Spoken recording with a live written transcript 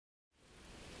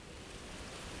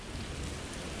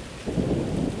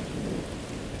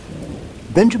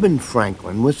Benjamin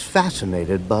Franklin was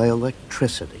fascinated by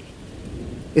electricity.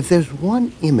 If there's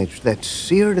one image that's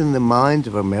seared in the minds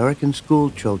of American school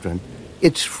children,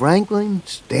 it's Franklin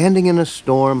standing in a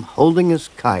storm, holding his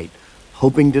kite,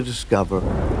 hoping to discover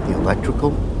the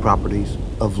electrical properties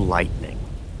of lightning.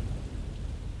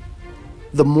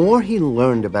 The more he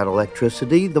learned about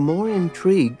electricity, the more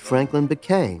intrigued Franklin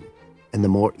became, and the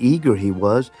more eager he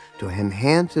was to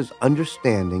enhance his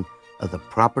understanding of the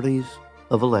properties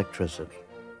of electricity.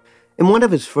 In one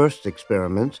of his first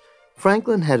experiments,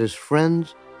 Franklin had his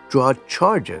friends draw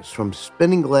charges from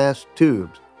spinning glass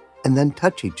tubes and then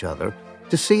touch each other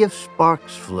to see if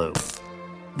sparks flew.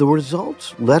 The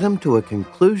results led him to a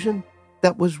conclusion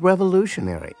that was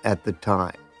revolutionary at the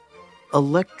time.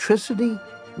 Electricity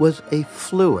was a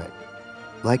fluid,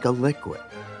 like a liquid.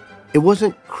 It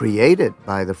wasn't created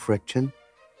by the friction.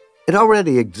 It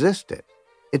already existed.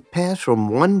 It passed from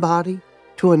one body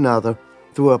to another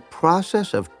through a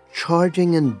process of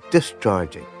charging and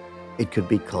discharging. It could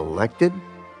be collected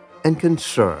and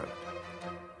conserved.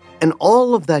 And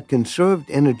all of that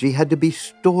conserved energy had to be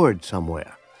stored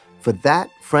somewhere. For that,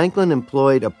 Franklin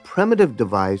employed a primitive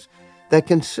device that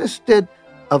consisted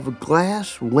of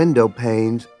glass window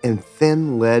panes and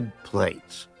thin lead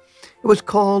plates. It was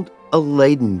called a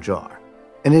Leyden jar,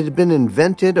 and it had been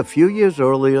invented a few years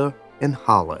earlier in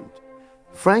Holland.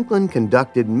 Franklin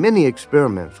conducted many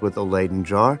experiments with the Leyden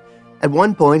jar. At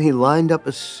one point, he lined up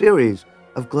a series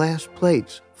of glass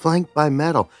plates flanked by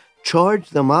metal,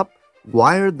 charged them up,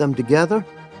 wired them together,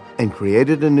 and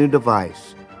created a new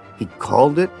device. He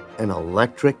called it an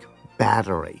electric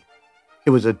battery. It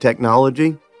was a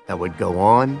technology that would go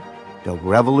on to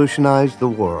revolutionize the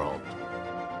world.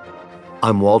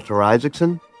 I'm Walter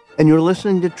Isaacson, and you're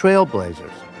listening to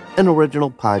Trailblazers, an original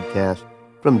podcast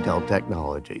from Dell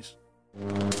Technologies.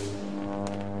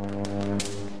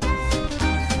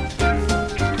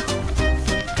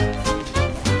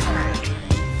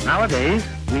 Nowadays,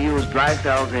 we use dry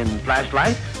cells in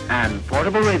flashlights and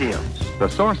portable radios. The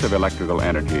source of electrical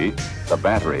energy, the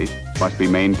battery, must be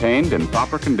maintained in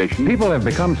proper condition. People have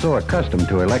become so accustomed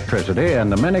to electricity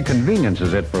and the many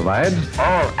conveniences it provides.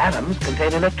 All atoms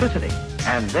contain electricity,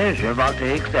 and there's your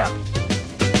voltaic cell.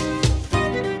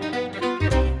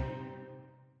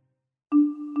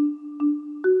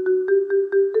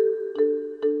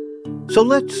 So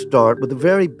let's start with a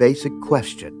very basic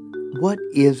question. What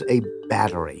is a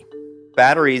battery?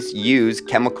 Batteries use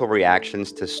chemical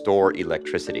reactions to store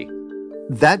electricity.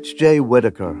 That's Jay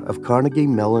Whitaker of Carnegie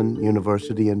Mellon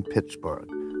University in Pittsburgh,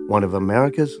 one of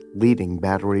America's leading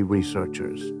battery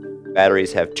researchers.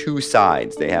 Batteries have two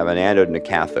sides. They have an anode and a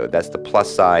cathode. That's the plus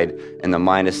side and the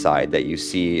minus side that you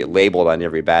see labeled on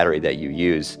every battery that you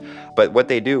use. But what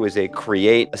they do is they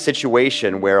create a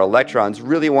situation where electrons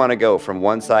really want to go from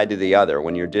one side to the other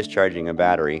when you're discharging a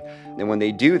battery. And when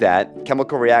they do that,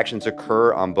 chemical reactions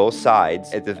occur on both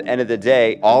sides. At the end of the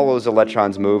day, all those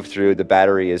electrons move through, the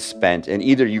battery is spent, and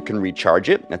either you can recharge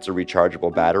it, that's a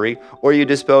rechargeable battery, or you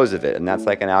dispose of it, and that's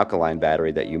like an alkaline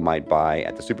battery that you might buy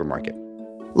at the supermarket.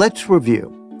 Let's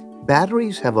review.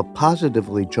 Batteries have a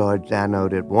positively charged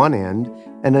anode at one end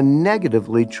and a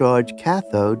negatively charged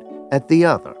cathode at the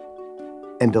other.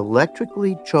 And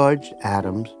electrically charged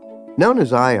atoms, known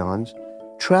as ions,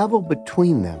 travel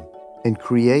between them and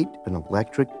create an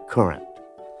electric current.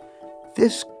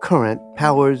 This current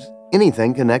powers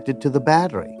anything connected to the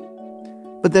battery.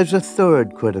 But there's a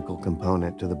third critical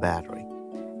component to the battery.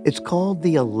 It's called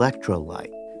the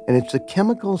electrolyte, and it's a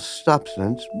chemical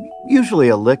substance, usually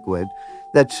a liquid,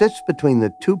 that sits between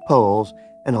the two poles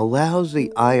and allows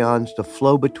the ions to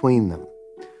flow between them.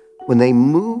 When they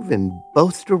move in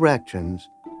both directions,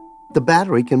 the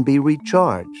battery can be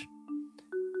recharged.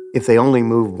 If they only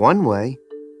move one way,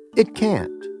 it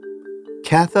can't.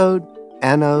 Cathode,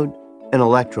 anode, and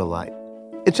electrolyte.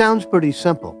 It sounds pretty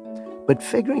simple, but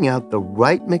figuring out the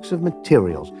right mix of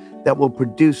materials that will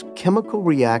produce chemical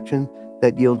reaction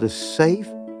that yield a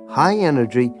safe, high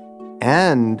energy,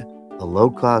 and a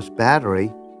low-cost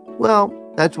battery, well,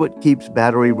 that's what keeps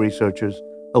battery researchers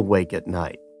awake at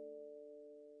night.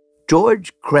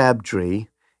 George Crabtree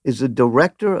is the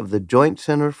director of the Joint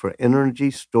Center for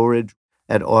Energy Storage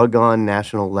at Argonne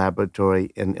National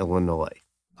Laboratory in Illinois.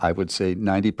 I would say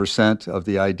 90% of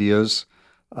the ideas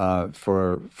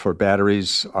for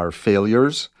batteries are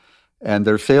failures. And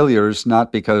they're failures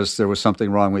not because there was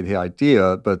something wrong with the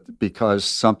idea, but because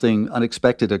something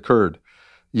unexpected occurred.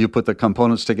 You put the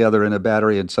components together in a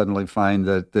battery and suddenly find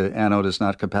that the anode is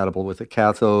not compatible with the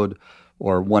cathode,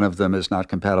 or one of them is not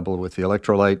compatible with the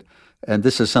electrolyte. And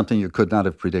this is something you could not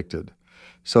have predicted.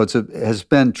 So it has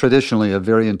been traditionally a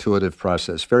very intuitive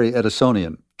process, very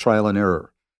Edisonian, trial and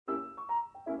error.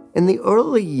 In the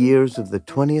early years of the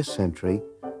 20th century,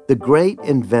 the great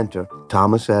inventor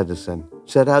Thomas Edison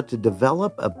set out to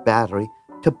develop a battery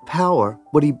to power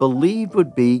what he believed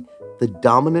would be the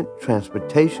dominant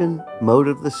transportation mode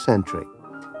of the century,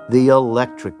 the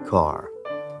electric car.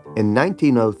 In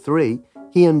 1903,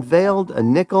 he unveiled a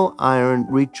nickel-iron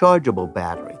rechargeable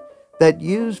battery that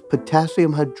used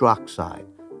potassium hydroxide,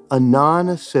 a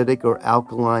non-acidic or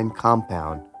alkaline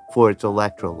compound, for its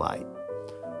electrolyte.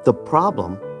 The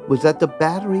problem was that the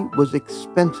battery was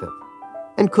expensive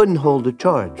and couldn't hold a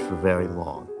charge for very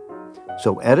long.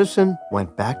 So Edison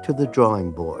went back to the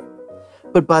drawing board.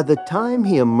 But by the time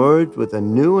he emerged with a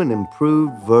new and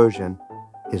improved version,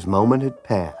 his moment had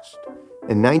passed.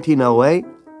 In 1908,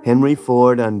 Henry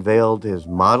Ford unveiled his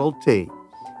Model T,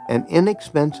 an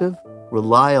inexpensive,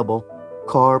 reliable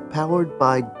car powered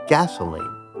by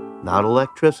gasoline, not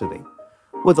electricity,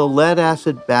 with a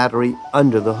lead-acid battery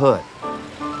under the hood.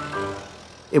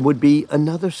 It would be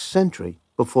another century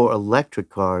before electric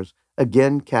cars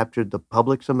again captured the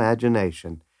public's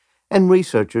imagination, and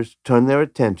researchers turned their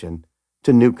attention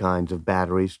to new kinds of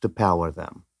batteries to power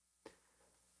them.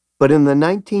 But in the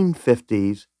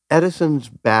 1950s, Edison's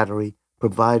battery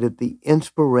provided the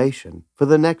inspiration for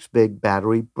the next big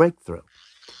battery breakthrough.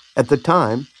 At the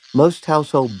time, most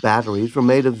household batteries were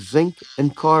made of zinc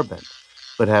and carbon,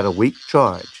 but had a weak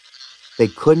charge. They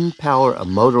couldn't power a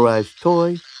motorized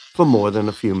toy for more than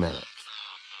a few minutes.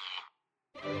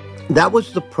 That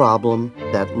was the problem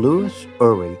that Louis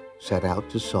Urey set out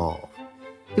to solve.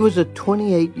 He was a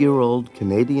 28-year-old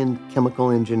Canadian chemical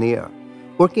engineer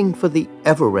working for the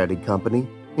Eveready Company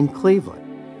in Cleveland.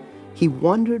 He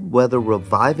wondered whether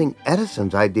reviving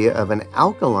Edison's idea of an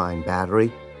alkaline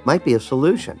battery might be a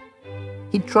solution.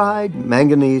 He tried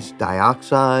manganese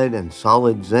dioxide and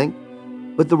solid zinc,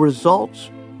 but the results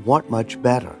weren't much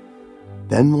better.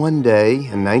 Then one day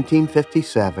in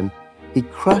 1957, he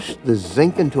crushed the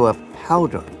zinc into a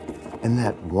powder, and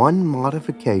that one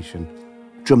modification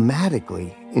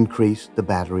dramatically increased the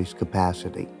battery's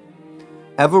capacity.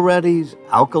 Eveready's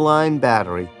alkaline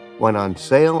battery went on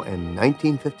sale in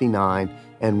 1959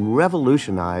 and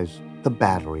revolutionized the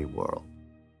battery world.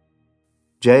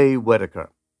 Jay Whitaker.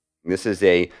 This is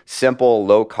a simple,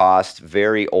 low-cost,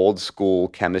 very old-school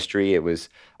chemistry. It was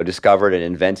discovered and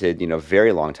invented,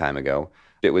 very long time ago.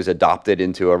 It was adopted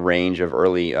into a range of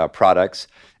early products.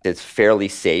 It's fairly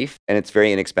safe, and it's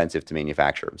very inexpensive to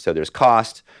manufacture. So there's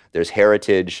cost, there's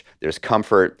heritage, there's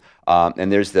comfort,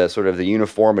 and there's the sort of the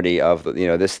uniformity of,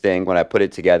 this thing, when I put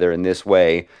it together in this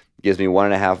way, gives me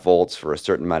 1.5 volts for a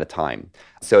certain amount of time.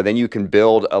 So then you can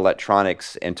build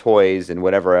electronics and toys and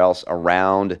whatever else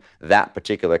around that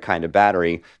particular kind of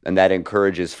battery, and that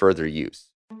encourages further use.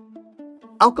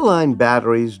 Alkaline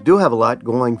batteries do have a lot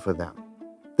going for them.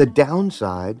 The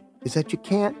downside is that you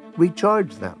can't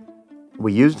recharge them.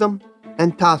 We use them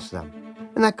and toss them,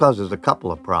 and that causes a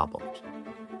couple of problems.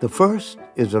 The first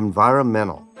is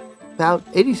environmental. About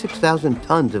 86,000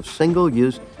 tons of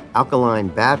single-use alkaline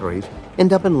batteries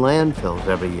end up in landfills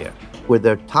every year, where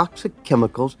their toxic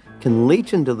chemicals can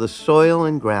leach into the soil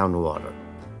and groundwater.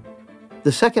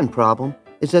 The second problem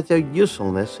is that their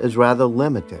usefulness is rather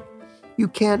limited. You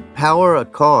can't power a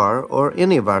car or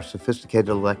any of our sophisticated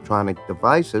electronic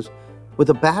devices with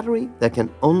a battery that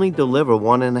can only deliver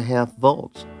 1.5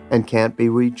 volts and can't be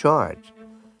recharged.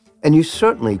 And you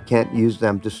certainly can't use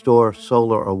them to store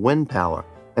solar or wind power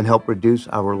and help reduce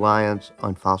our reliance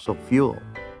on fossil fuel.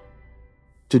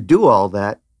 To do all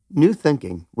that, new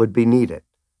thinking would be needed,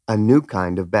 a new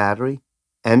kind of battery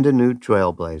and a new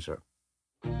trailblazer.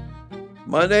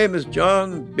 My name is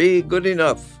John B.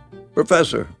 Goodenough,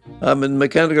 professor. I'm in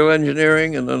mechanical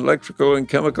engineering and electrical and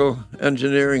chemical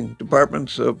engineering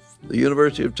departments of the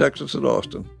University of Texas at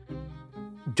Austin.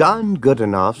 John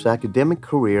Goodenough's academic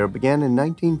career began in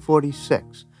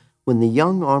 1946 when the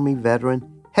young Army veteran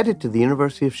headed to the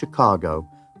University of Chicago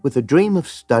with a dream of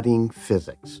studying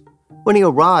physics. When he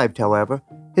arrived, however,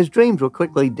 his dreams were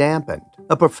quickly dampened.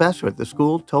 A professor at the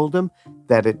school told him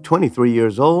that at 23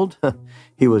 years old,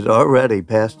 he was already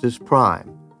past his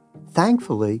prime.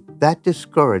 Thankfully, that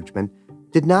discouragement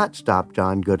did not stop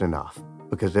John Goodenough,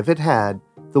 because if it had,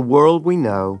 the world we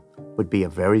know would be a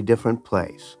very different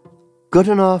place.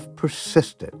 Goodenough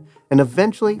persisted and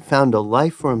eventually found a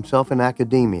life for himself in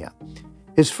academia.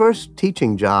 His first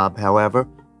teaching job, however,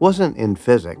 wasn't in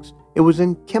physics. It was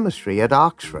in chemistry at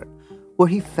Oxford, where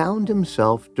he found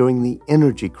himself during the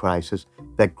energy crisis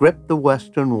that gripped the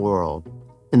Western world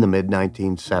in the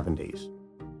mid-1970s.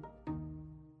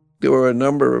 There were a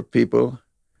number of people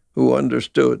who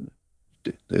understood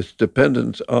this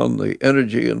dependence on the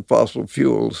energy and fossil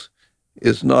fuels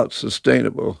is not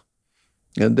sustainable,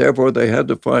 And therefore, they had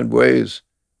to find ways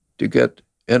to get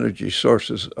energy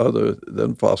sources other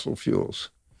than fossil fuels.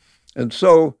 And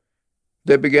so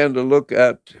they began to look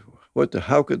at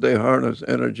how could they harness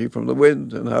energy from the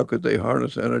wind and how could they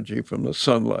harness energy from the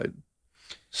sunlight.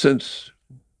 Since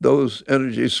those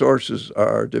energy sources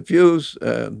are diffuse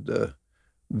and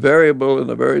variable in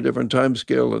a very different time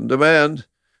scale and demand,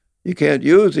 you can't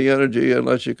use the energy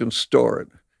unless you can store it.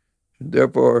 And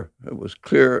therefore, it was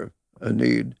clear a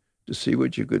need to see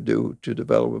what you could do to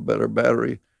develop a better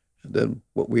battery than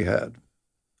what we had.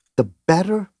 The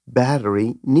better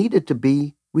battery needed to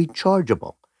be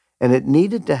rechargeable, and it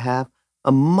needed to have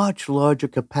a much larger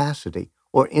capacity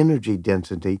or energy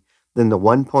density than the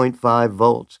 1.5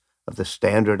 volts of the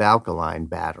standard alkaline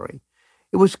battery.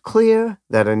 It was clear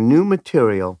that a new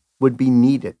material would be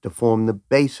needed to form the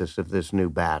basis of this new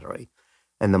battery,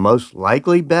 and the most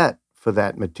likely bet for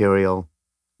that material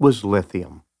was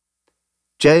lithium.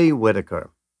 Jay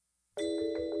Whitaker.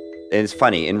 And it's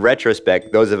funny, in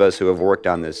retrospect, those of us who have worked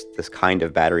on this kind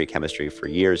of battery chemistry for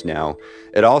years now,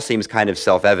 it all seems kind of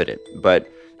self-evident, but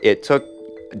it took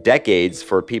decades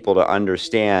for people to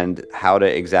understand how to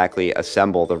exactly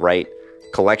assemble the right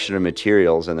collection of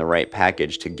materials and the right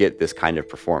package to get this kind of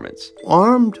performance.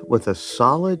 Armed with a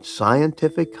solid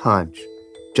scientific hunch,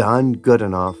 John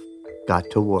Goodenough got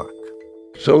to work.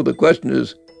 So the question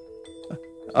is,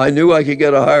 I knew I could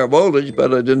get a higher voltage,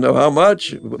 but I didn't know how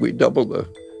much. We doubled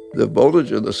the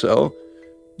voltage of the cell.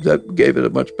 That gave it a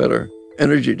much better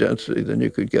energy density than you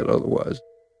could get otherwise.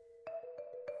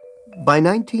 By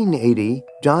 1980,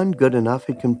 John Goodenough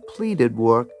had completed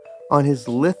work on his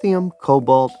lithium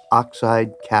cobalt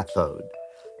oxide cathode.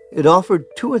 It offered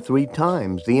 2 or 3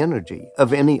 times the energy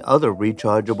of any other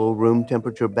rechargeable room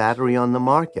temperature battery on the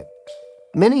market.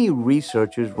 Many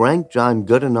researchers ranked John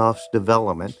Goodenoug's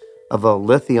development of a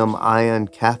lithium-ion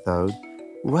cathode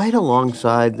right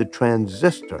alongside the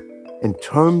transistor in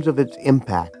terms of its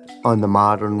impact on the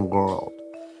modern world.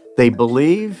 They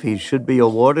believe he should be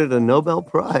awarded a Nobel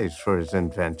Prize for his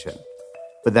invention.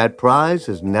 But that prize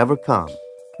has never come,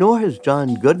 nor has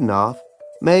John Goodenough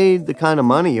made the kind of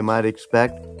money you might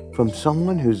expect from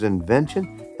someone whose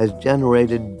invention has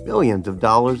generated billions of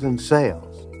dollars in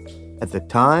sales. At the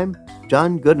time,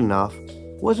 John Goodenough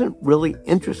wasn't really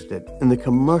interested in the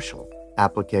commercial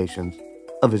applications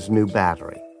of his new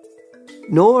battery.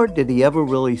 Nor did he ever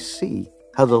really see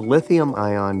how the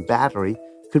lithium-ion battery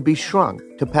could be shrunk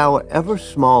to power ever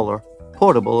smaller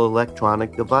portable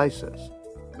electronic devices.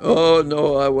 Oh,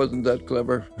 no, I wasn't that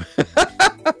clever.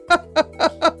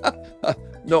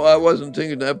 No, I wasn't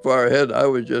thinking that far ahead. I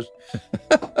was just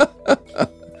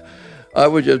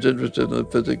interested in the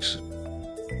physics.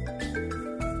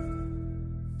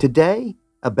 Today,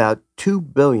 about 2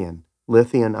 billion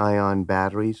lithium-ion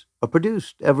batteries are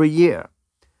produced every year.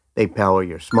 They power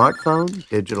your smartphone,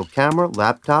 digital camera,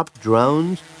 laptop,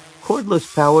 drones,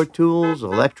 cordless power tools,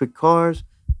 electric cars,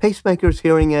 pacemakers,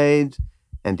 hearing aids,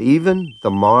 and even the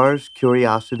Mars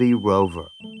Curiosity rover.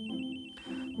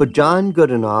 But John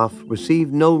Goodenough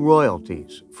received no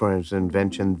royalties for his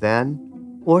invention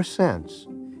then or since.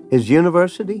 His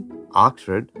university,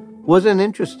 Oxford, wasn't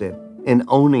interested in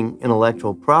owning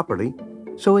intellectual property,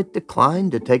 so it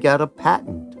declined to take out a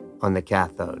patent on the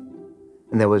cathode.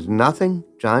 And there was nothing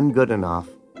John Goodenough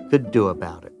could do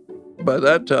about it. By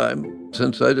that time,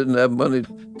 since I didn't have money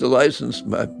to license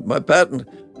my patent,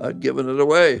 I'd given it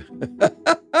away.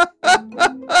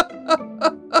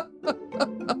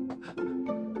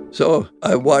 So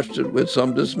I watched it with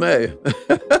some dismay.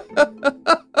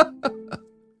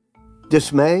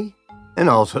 Dismay and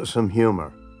also some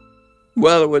humor.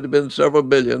 Well, it would have been several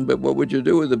billion, but what would you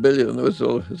do with $1 billion?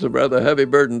 It's a rather heavy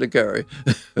burden to carry.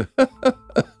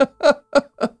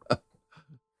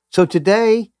 So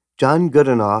today, John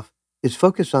Goodenough is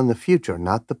focused on the future,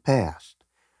 not the past,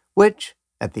 which,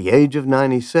 at the age of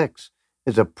 96,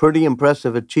 is a pretty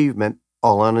impressive achievement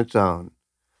all on its own.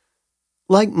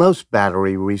 Like most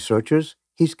battery researchers,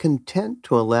 he's content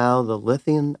to allow the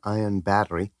lithium-ion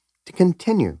battery to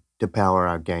continue to power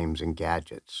our games and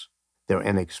gadgets. They're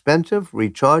inexpensive,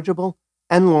 rechargeable,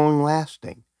 and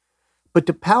long-lasting. But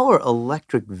to power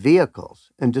electric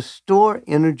vehicles and to store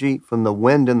energy from the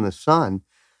wind and the sun,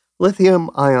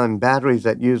 lithium-ion batteries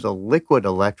that use a liquid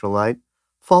electrolyte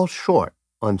fall short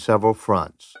on several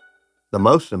fronts. The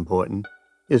most important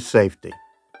is safety.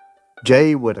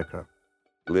 Jay Whitaker.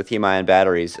 Lithium-ion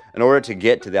batteries, in order to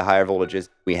get to the higher voltages,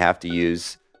 we have to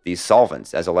use these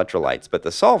solvents as electrolytes. But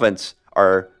the solvents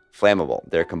are flammable.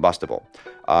 They're combustible.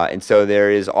 And so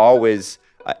there is always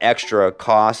extra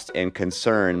cost and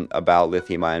concern about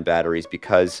lithium-ion batteries,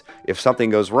 because if something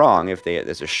goes wrong, if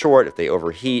there's a short, if they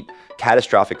overheat,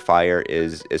 catastrophic fire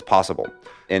is possible.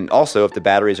 And also, if the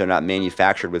batteries are not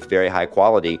manufactured with very high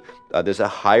quality, there's a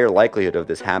higher likelihood of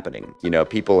this happening.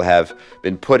 People have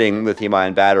been putting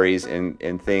lithium-ion batteries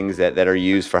in things that are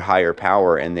used for higher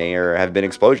power, and have been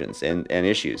explosions and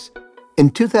issues. In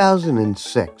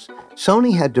 2006,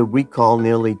 Sony had to recall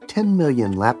nearly 10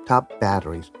 million laptop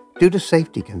batteries due to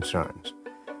safety concerns,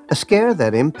 a scare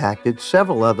that impacted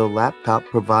several other laptop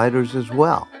providers as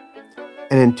well.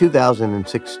 And in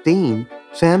 2016,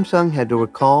 Samsung had to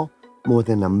recall more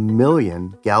than 1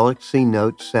 million Galaxy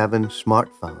Note 7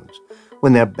 smartphones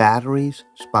when their batteries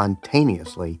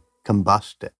spontaneously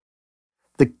combusted.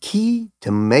 The key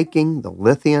to making the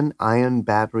lithium-ion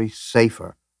battery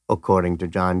safer, according to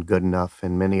John Goodenough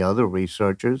and many other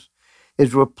researchers,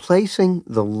 is replacing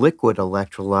the liquid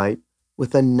electrolyte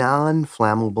with a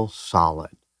non-flammable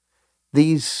solid.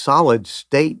 These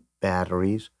solid-state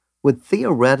batteries would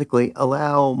theoretically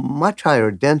allow much higher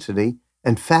density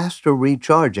and faster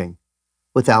recharging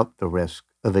without the risk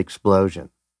of explosion.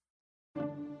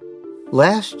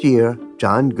 Last year,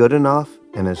 John Goodenough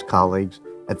and his colleagues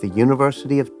at the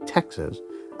University of Texas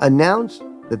announced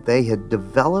that they had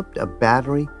developed a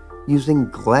battery using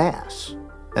glass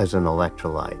as an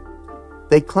electrolyte.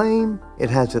 They claim it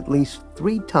has at least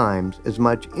 3 times as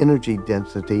much energy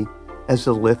density as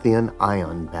a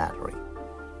lithium-ion battery.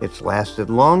 It's lasted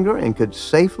longer and could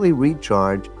safely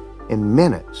recharge in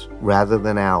minutes rather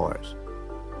than hours.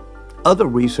 Other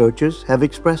researchers have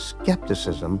expressed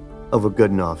skepticism over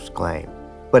Goodenoug's claim,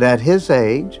 but at his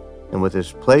age, and with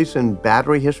his place in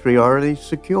battery history already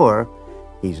secure,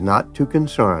 he's not too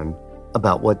concerned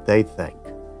about what they think.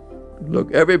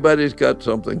 Look, everybody's got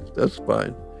something. That's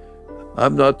fine.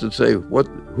 I'm not to say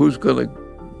who's going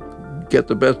to get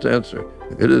the best answer.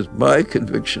 It is my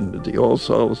conviction that the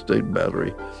all-solid-state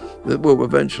battery that will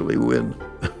eventually win.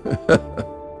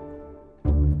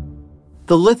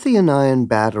 The lithium-ion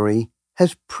battery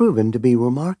has proven to be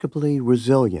remarkably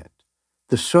resilient.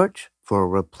 The search for a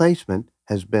replacement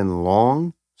has been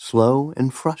long, slow,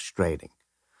 and frustrating.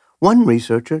 One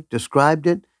researcher described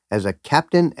it as a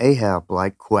Captain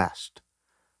Ahab-like quest.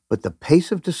 But the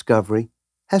pace of discovery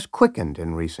has quickened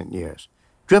in recent years,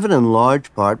 driven in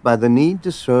large part by the need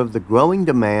to serve the growing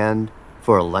demand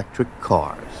for electric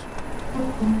cars.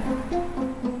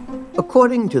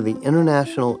 According to the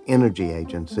International Energy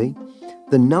Agency,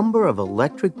 the number of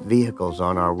electric vehicles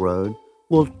on our road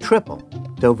will triple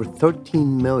to over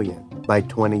 13 million by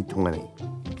 2020.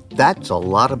 That's a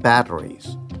lot of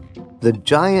batteries. The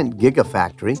giant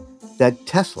gigafactory that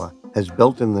Tesla has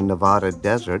built in the Nevada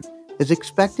desert is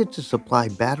expected to supply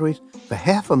batteries for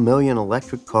 500,000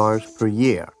 electric cars per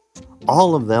year.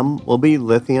 All of them will be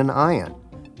lithium-ion.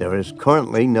 There is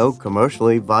currently no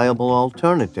commercially viable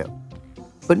alternative.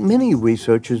 But many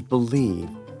researchers believe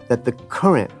that the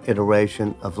current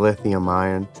iteration of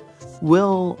lithium-ion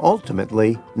will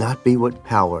ultimately not be what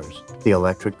powers the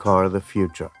electric car of the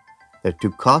future. They're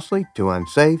too costly, too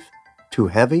unsafe, too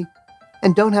heavy,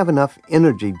 and don't have enough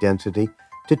energy density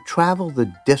to travel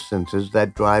the distances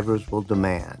that drivers will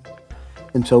demand.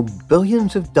 And so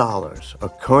billions of dollars are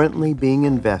currently being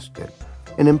invested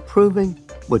in improving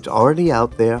what's already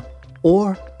out there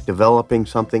or developing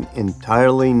something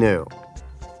entirely new.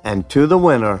 And to the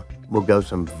winner will go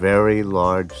some very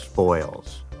large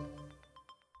spoils.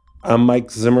 I'm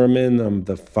Mike Zimmerman. I'm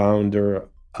the founder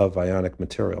of Ionic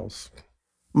Materials.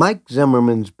 Mike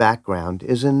Zimmerman's background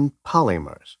is in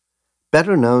polymers,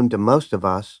 better known to most of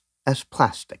us as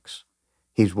plastics.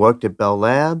 He's worked at Bell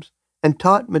Labs and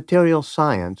taught material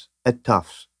science at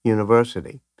Tufts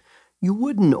University. You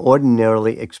wouldn't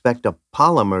ordinarily expect a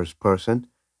polymers person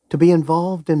to be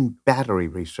involved in battery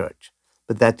research,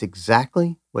 but that's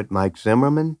exactly what Mike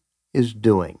Zimmerman is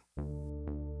doing.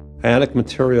 Ionic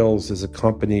Materials is a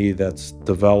company that's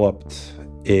developed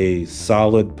a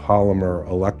solid polymer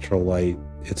electrolyte.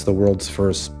 It's the world's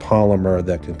first polymer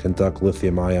that can conduct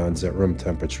lithium ions at room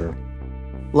temperature.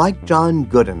 Like John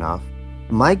Goodenough,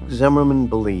 Mike Zimmerman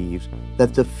believes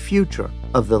that the future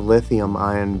of the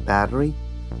lithium-ion battery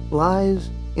lies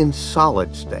in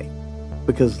solid state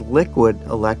because liquid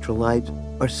electrolytes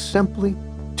are simply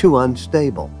too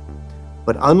unstable.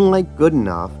 But unlike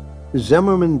Goodenough,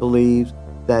 Zimmerman believes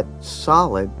that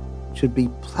solid should be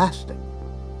plastic,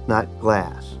 not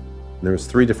glass. There's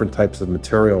 3 different types of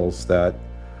materials that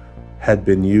had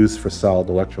been used for solid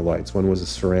electrolytes. One was a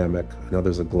ceramic,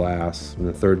 another's a glass, and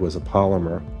the third was a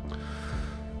polymer.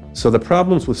 So the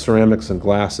problems with ceramics and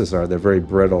glasses are they're very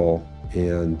brittle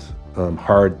and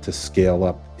hard to scale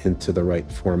up into the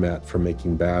right format for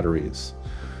making batteries.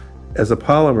 As a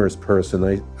polymers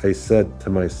person, I said to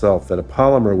myself that a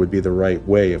polymer would be the right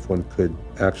way if one could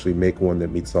actually make one that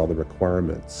meets all the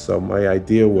requirements. So my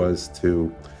idea was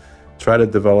to try to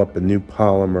develop a new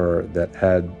polymer that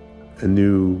had a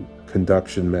new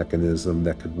conduction mechanism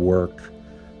that could work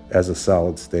as a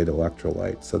solid-state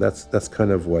electrolyte. So that's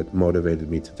kind of what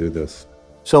motivated me to do this.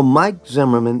 So Mike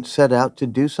Zimmerman set out to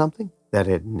do something that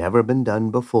had never been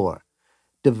done before.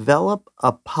 Develop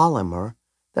a polymer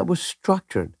that was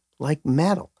structured like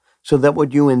metal, so that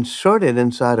when you insert it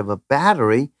inside of a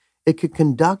battery, it could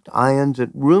conduct ions at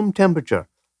room temperature,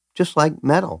 just like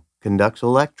metal conducts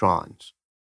electrons.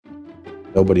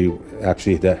 Nobody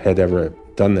actually had ever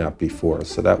done that before,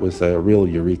 so that was a real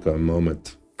eureka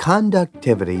moment.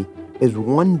 Conductivity is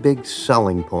one big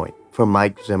selling point for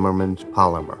Mike Zimmerman's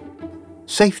polymer.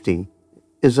 Safety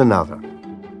is another.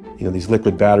 You know, these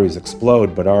liquid batteries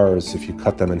explode, but ours, if you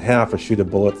cut them in half or shoot a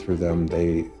bullet through them,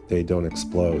 they don't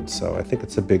explode. So I think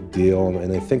it's a big deal.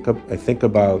 And I think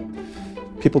about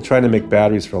people trying to make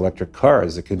batteries for electric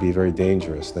cars. It can be very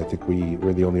dangerous. And I think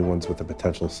we're the only ones with a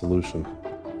potential solution.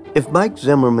 If Mike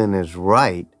Zimmerman is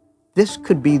right, this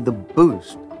could be the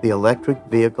boost the electric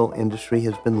vehicle industry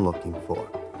has been looking for.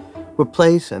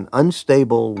 Replace an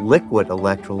unstable liquid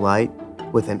electrolyte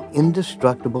with an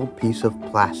indestructible piece of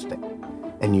plastic,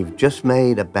 and you've just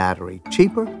made a battery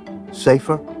cheaper,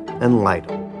 safer, and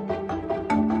lighter.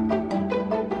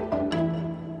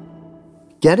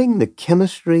 Getting the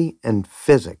chemistry and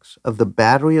physics of the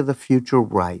battery of the future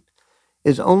right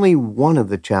is only one of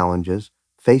the challenges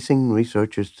facing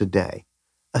researchers today.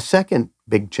 A second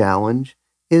big challenge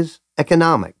is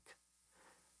economic.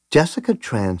 Jessica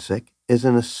Trancik is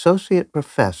an associate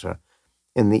professor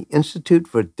in the Institute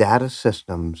for Data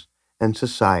Systems and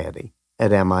Society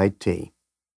at MIT.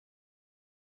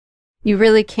 You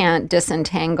really can't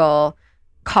disentangle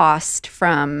cost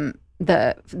from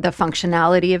the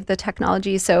functionality of the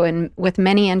technology. So with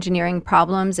many engineering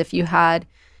problems, if you had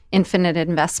infinite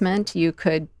investment, you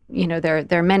could, there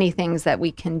are many things that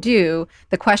we can do.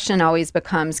 The question always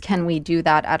becomes, can we do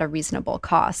that at a reasonable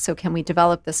cost? So can we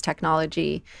develop this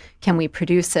technology? Can we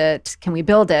produce it? Can we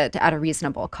build it at a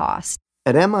reasonable cost?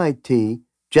 At MIT,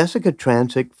 Jessica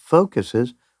Trancik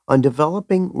focuses on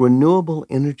developing renewable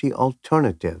energy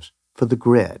alternatives for the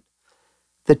grid.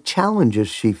 The challenges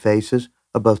she faces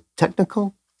are both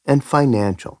technical and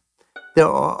financial. There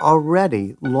are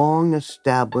already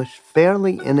long-established,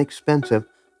 fairly inexpensive,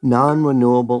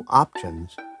 non-renewable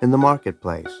options in the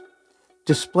marketplace.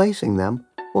 Displacing them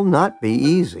will not be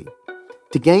easy.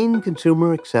 To gain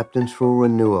consumer acceptance for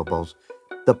renewables,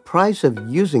 the price of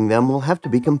using them will have to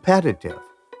be competitive.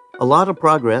 A lot of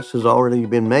progress has already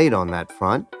been made on that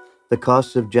front. The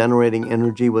cost of generating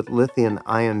energy with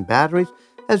lithium-ion batteries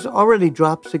has already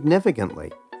dropped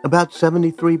significantly, about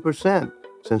 73%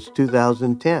 since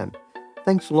 2010,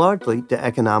 thanks largely to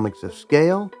economics of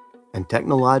scale and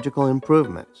technological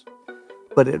improvements.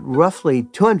 But at roughly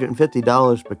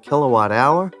 $250 per kilowatt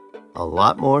hour, a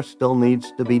lot more still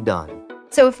needs to be done.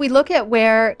 So if we look at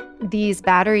where these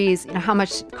batteries, how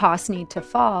much costs need to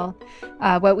fall,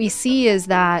 what we see is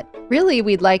that really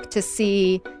we'd like to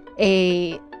see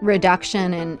a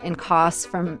reduction in costs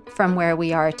from where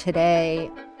we are today.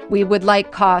 We would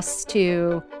like costs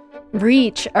to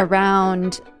reach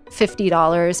around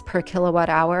 $50 per kilowatt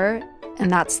hour,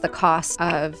 and that's the cost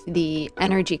of the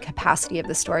energy capacity of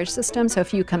the storage system. So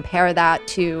if you compare that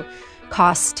to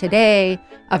costs today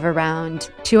of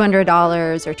around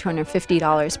 $200 or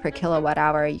 $250 per kilowatt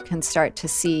hour, you can start to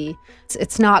see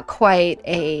it's not quite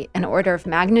an order of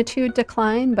magnitude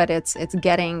decline, but it's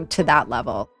getting to that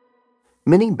level.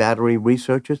 Many battery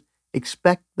researchers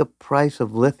expect the price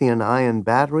of lithium-ion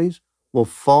batteries will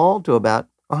fall to about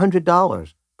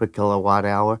 $100 per kilowatt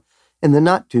hour in the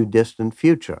not-too-distant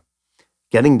future.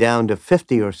 Getting down to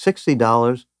 $50 or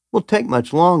 $60 will take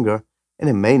much longer, and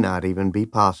it may not even be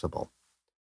possible.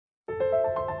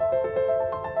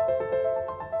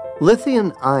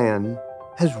 Lithium-ion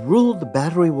has ruled the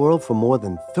battery world for more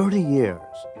than 30 years,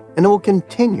 and it will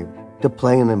continue to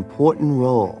play an important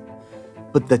role.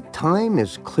 But the time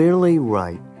is clearly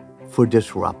right for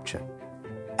disruption.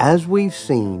 As we've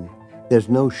seen, there's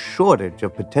no shortage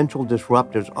of potential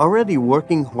disruptors already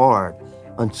working hard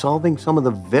on solving some of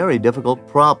the very difficult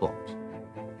problems.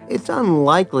 It's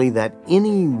unlikely that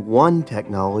any one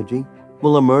technology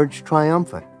will emerge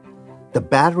triumphant. The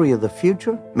battery of the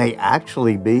future may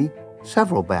actually be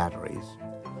several batteries.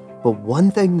 But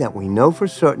one thing that we know for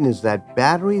certain is that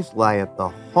batteries lie at the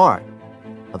heart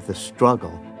of the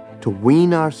struggle to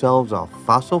wean ourselves off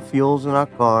fossil fuels in our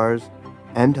cars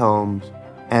and homes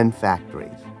and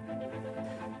factories.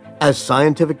 As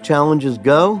scientific challenges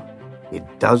go,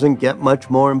 It doesn't get much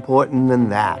more important than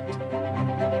that.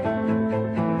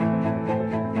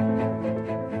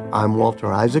 I'm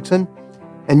Walter Isaacson,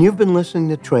 and you've been listening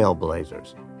to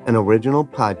Trailblazers, an original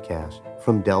podcast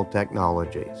from Dell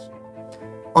Technologies.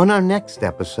 On our next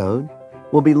episode,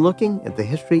 we'll be looking at the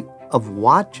history of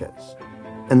watches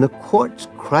and the quartz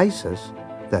crisis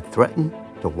that threatened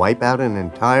to wipe out an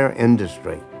entire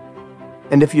industry.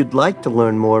 And if you'd like to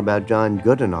learn more about John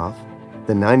Goodenough,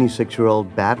 the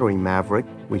 96-year-old battery maverick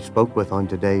we spoke with on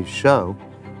today's show,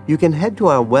 you can head to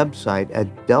our website at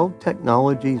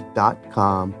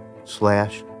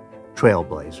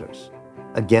delltechnologies.com/trailblazers.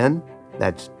 Again,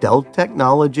 that's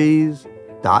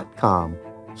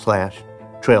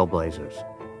delltechnologies.com/trailblazers.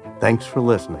 Thanks for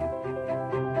listening.